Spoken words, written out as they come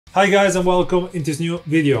Hi guys and welcome in this new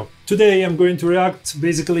video. Today I'm going to react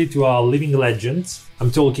basically to a living legend.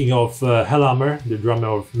 I'm talking of Hellhammer, the drummer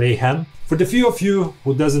of Mayhem. For the few of you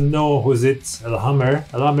who doesn't know who is it,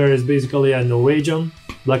 Hellhammer is basically a Norwegian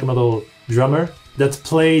black metal drummer that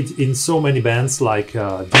played in so many bands like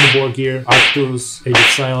Borgir, Arcturus, Age of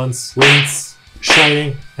Silence, Winds,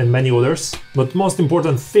 Shining and many others. But most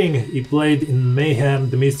important thing, he played in Mayhem,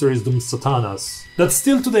 the Mysteries Dum Satanas. That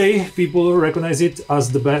still today people recognize it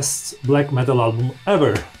as the best black metal album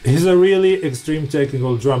ever. He's a really extreme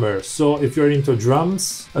technical drummer, so if you're into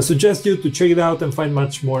drums, I suggest you to check it out and find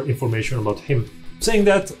much more information about him. Saying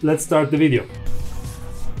that, let's start the video.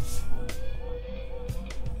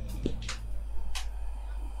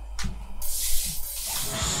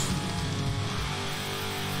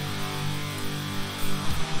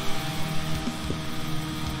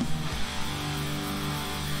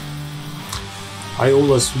 I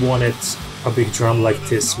always wanted a big drum like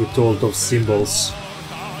this with all those cymbals.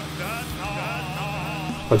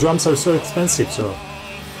 But drums are so expensive, so...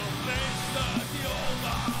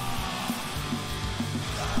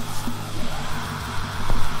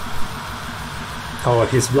 Oh,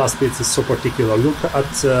 his blast beat is so particular. Look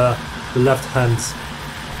at the left hand.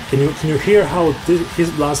 Can you hear how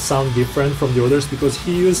his blast sound different from the others? Because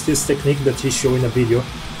he used this technique that he showed in a video,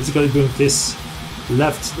 basically doing this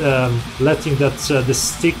left, letting that the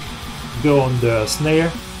stick go on the snare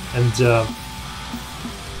and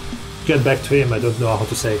get back to him. I don't know how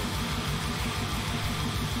to say.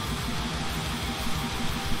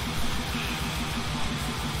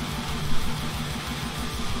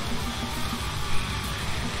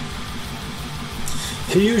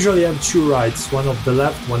 He usually have two rides, one on the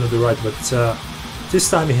left, one on the right, but this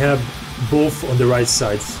time he have both on the right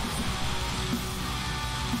side.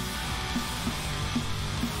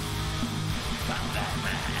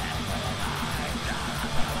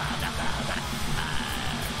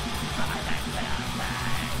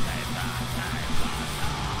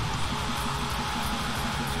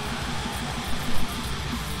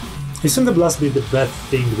 Isn't the blast beat the best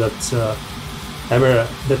thing that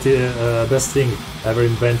best thing ever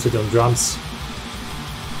invented on drums?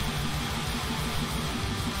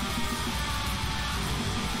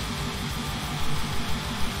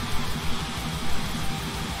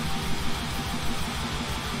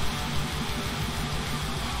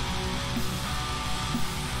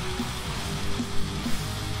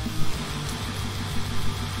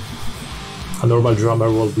 A normal drummer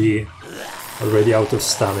will be already out of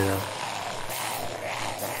stamina.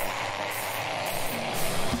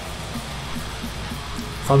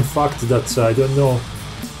 Fun fact that I don't know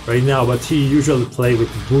right now, but he usually play with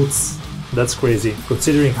boots. That's crazy,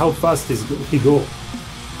 considering how fast he go.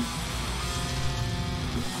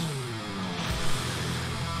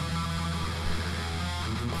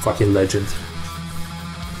 Fucking legend.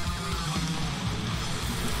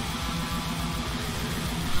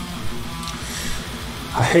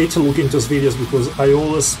 I hate to look into those videos because I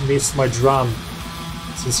always miss my drum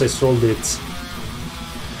since I sold it.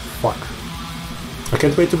 Fuck. I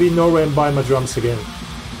can't wait to be in Norway and buy my drums again.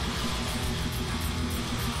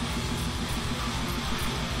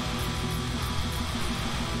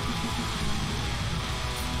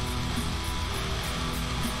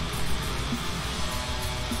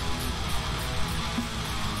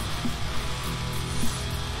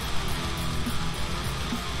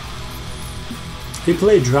 He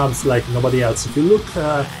plays drums like nobody else. If you look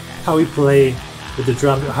how he play with the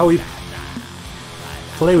drum, how he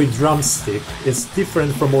play with drumstick, it's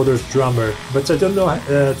different from other drummer, but I don't know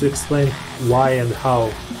to explain why and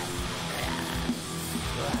how.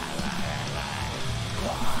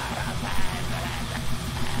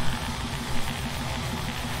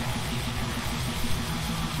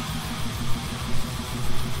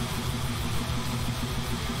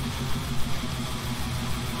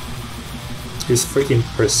 He's freaking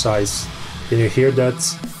precise. Can you hear that?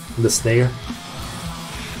 The snare?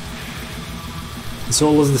 It's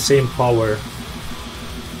always the same power.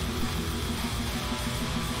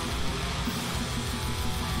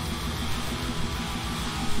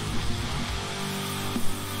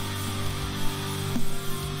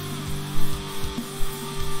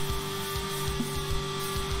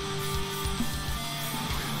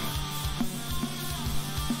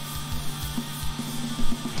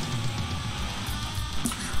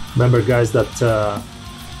 Remember guys that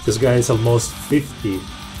this guy is almost 50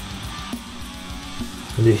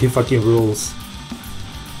 and he fucking rules.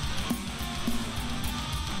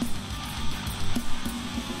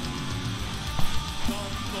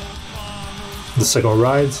 The second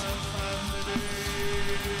ride.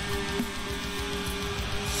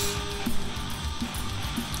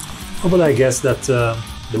 Oh, but I guess that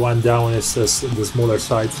the one down is the smaller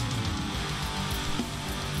side.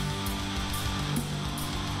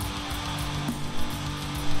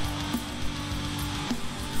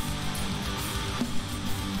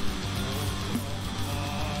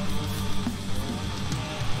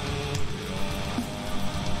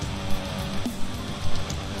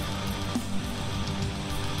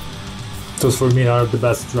 Those for me are the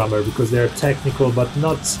best drummer because they're technical, but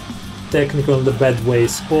not technical in the bad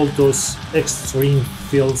ways. All those extreme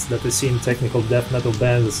feels that I see in technical death metal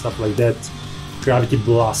bands and stuff like that, Gravity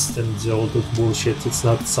Blast and all that bullshit, it's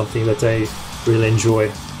not something that I really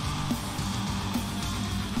enjoy.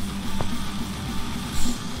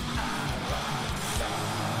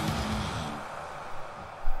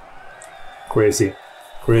 Crazy,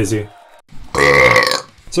 crazy.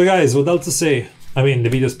 So guys, what else to say? I mean, the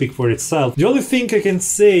video speaks for itself. The only thing I can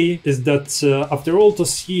say is that after all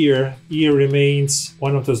those years, he remains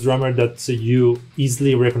one of those drummers that you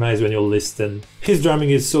easily recognize when you listen. His drumming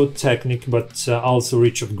is so technical, but also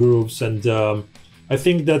rich of grooves, and I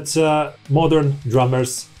think that modern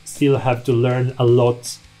drummers still have to learn a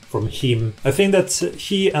lot from him. I think that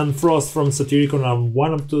he and Frost from Satyricon are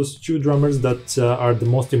one of those two drummers that are the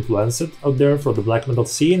most influenced out there for the black metal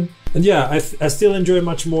scene. And yeah, I still enjoy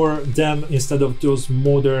much more them instead of those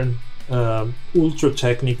modern ultra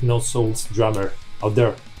technic no souls drummer out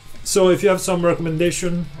there. So if you have some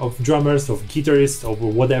recommendation of drummers, of guitarists, or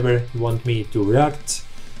whatever you want me to react,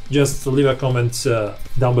 just leave a comment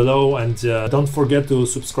down below, and don't forget to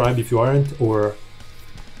subscribe if you aren't.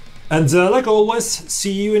 And like always,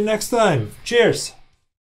 see you in next time. Cheers!